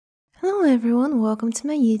everyone, welcome to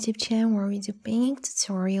my YouTube channel where we do painting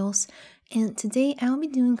tutorials, and today I'll be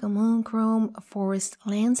doing a monochrome forest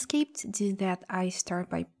landscape. To do that, I start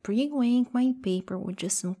by pre-weighing my paper with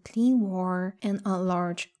just some clean water and a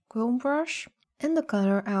large quill brush. And the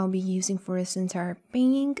color I'll be using for this entire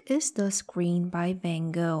painting is Dusk Green by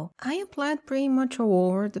Van Gogh. I applied pretty much all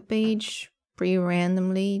over the page, pretty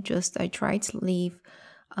randomly, I tried to leave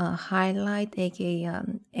a highlight, aka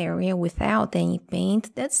area without any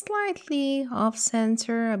paint that's slightly off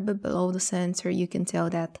center, a bit below the center. You can tell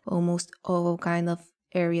that almost oval kind of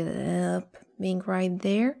area up being right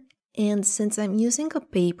there. And since I'm using a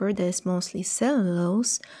paper that is mostly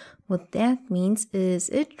cellulose, what that means is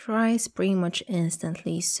it dries pretty much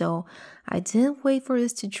instantly. So I didn't wait for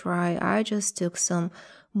this to dry. I just took some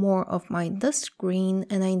more of my dusk green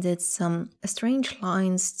and I did some strange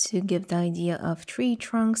lines to give the idea of tree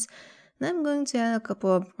trunks. And I'm going to add a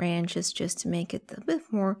couple of branches just to make it a bit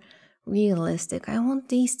more realistic. I want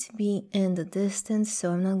these to be in the distance,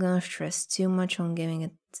 so I'm not going to stress too much on giving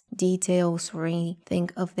it details or anything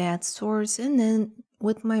of that sort. And then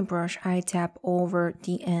with my brush, I tap over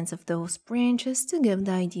the ends of those branches to give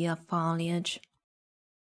the idea of foliage.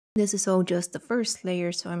 This is all just the first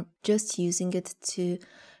layer, so I'm just using it to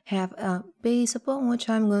have a base upon which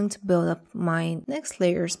I'm going to build up my next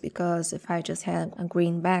layers, because if I just had a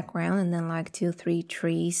green background and then like 2-3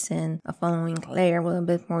 trees and a following layer with a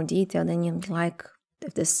bit more detail, then you'd like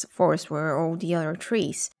if this forest were all the other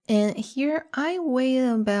trees. And here I waited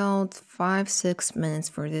about 5-6 minutes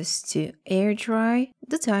for this to air dry,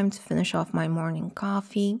 the time to finish off my morning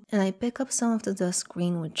coffee, and I pick up some of the dusk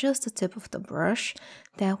green with just the tip of the brush.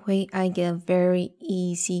 That way I get a very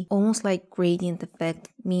easy, almost like gradient effect,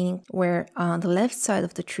 meaning where the left side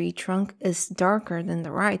of the tree trunk is darker than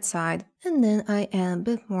the right side. And then I add a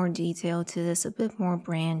bit more detail to this, a bit more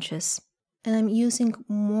branches. And I'm using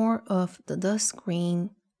more of the dusk green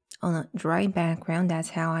on a dry background. That's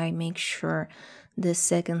how I make sure this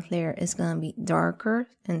second layer is going to be darker.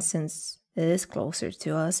 And since it is closer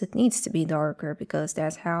to us, it needs to be darker because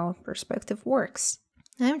that's how perspective works.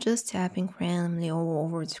 I'm just tapping randomly all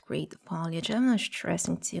over to create the foliage. I'm not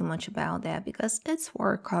stressing too much about that because it's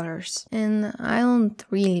watercolors. And I don't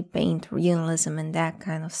really paint realism and that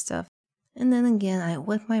kind of stuff. And then again, I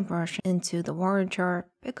wet my brush into the water jar,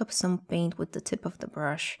 pick up some paint with the tip of the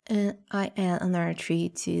brush, and I add another tree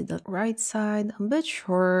to the right side, a bit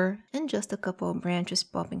shorter, and just a couple of branches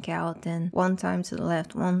popping out, and one time to the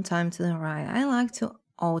left, one time to the right. I like to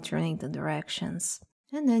alternate the directions.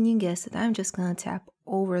 And then you guessed it, I'm just gonna tap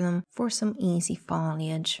over them for some easy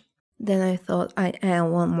foliage. Then I thought I'd add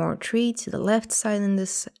one more tree to the left side in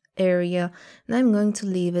this area, and I'm going to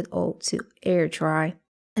leave it all to air dry.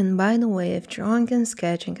 And by the way, if drawing and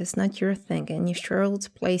sketching is not your thing and you struggle to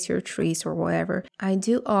place your trees or whatever, I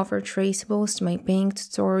do offer traceables to my painting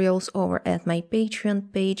tutorials over at my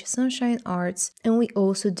Patreon page, Sunshine Arts, and we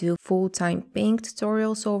also do full-time painting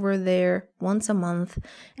tutorials over there once a month.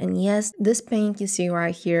 And yes, this painting you see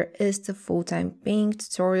right here is the full-time painting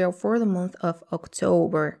tutorial for the month of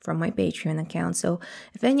October from my Patreon account. So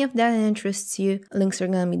if any of that interests you, links are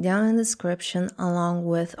going to be down in the description along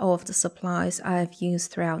with all of the supplies I've used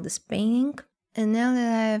throughout this painting. And now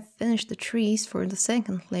that I have finished the trees for the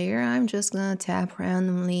second layer, I'm just gonna tap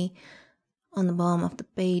randomly on the bottom of the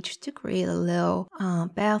page to create a little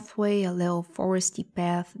pathway, a little foresty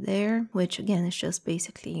path there, which again is just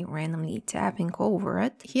basically randomly tapping over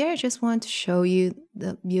it. Here I just want to show you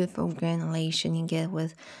the beautiful granulation you get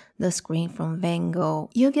with the screen from Van Gogh.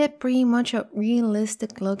 You get pretty much a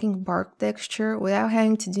realistic looking bark texture without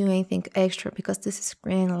having to do anything extra because this is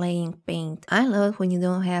granulating paint. I love when you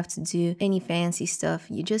don't have to do any fancy stuff.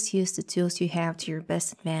 You just use the tools you have to your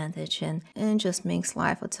best advantage, and it just makes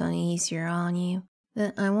life a ton easier on you.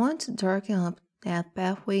 Then I want to darken up that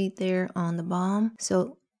pathway there on the bottom,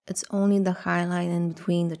 so it's only the highlight in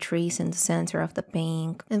between the trees in the center of the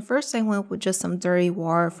painting. And first I went with just some dirty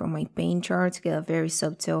water from my paint jar to get a very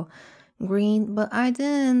subtle green, but I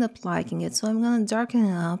didn't end up liking it, so I'm gonna darken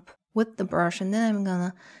it up with the brush, and then I'm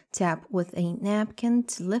gonna tap with a napkin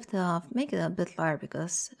to lift it off, make it a bit lighter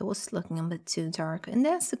because it was looking a bit too dark. And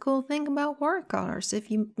that's the cool thing about watercolors. If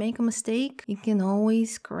you make a mistake, you can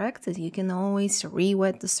always correct it. You can always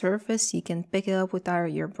re-wet the surface. You can pick it up with either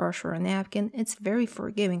your brush or a napkin. It's very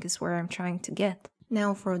forgiving is where I'm trying to get.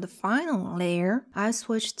 Now for the final layer, I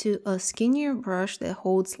switched to a skinnier brush that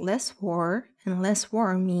holds less water, and less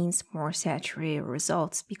water means more saturated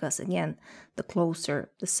results because again, the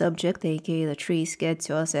closer the subject, aka the trees, get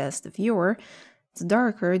to us as the viewer, the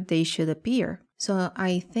darker they should appear. So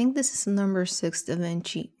I think this is number 6 Da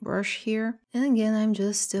Vinci brush here. And again, I'm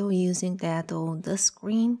just still using that old dusk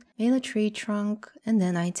green. Made a tree trunk and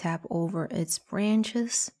then I tap over its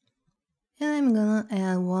branches. And I'm gonna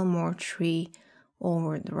add one more tree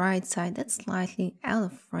over the right side that's slightly out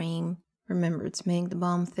of frame. Remember to make the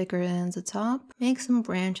bottom thicker than the top. Make some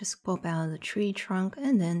branches pop out of the tree trunk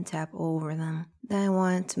and then tap over them. Then I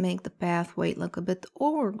want to make the pathway look a bit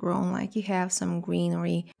overgrown, like you have some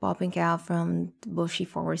greenery popping out from the bushy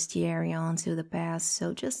foresty area onto the path.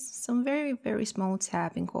 So just some very, very small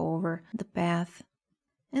tapping over the path.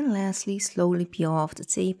 And lastly, slowly peel off the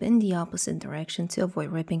tape in the opposite direction to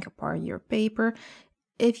avoid ripping apart your paper.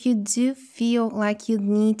 If you do feel like you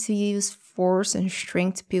need to use force and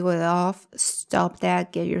strength to peel it off, stop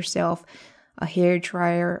that. Get yourself a hair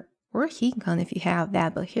dryer or a heat gun if you have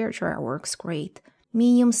that, but hair dryer works great.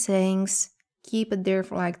 Medium settings, keep it there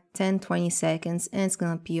for like 10-20 seconds and it's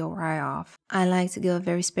gonna peel right off. I like to give a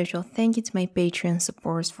very special thank you to my Patreon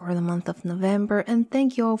supporters for the month of November, and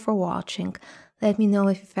thank you all for watching. Let me know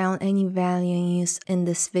if you found any value and use in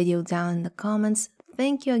this video down in the comments.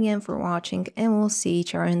 Thank you again for watching and we'll see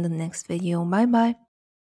each other in the next video. Bye bye.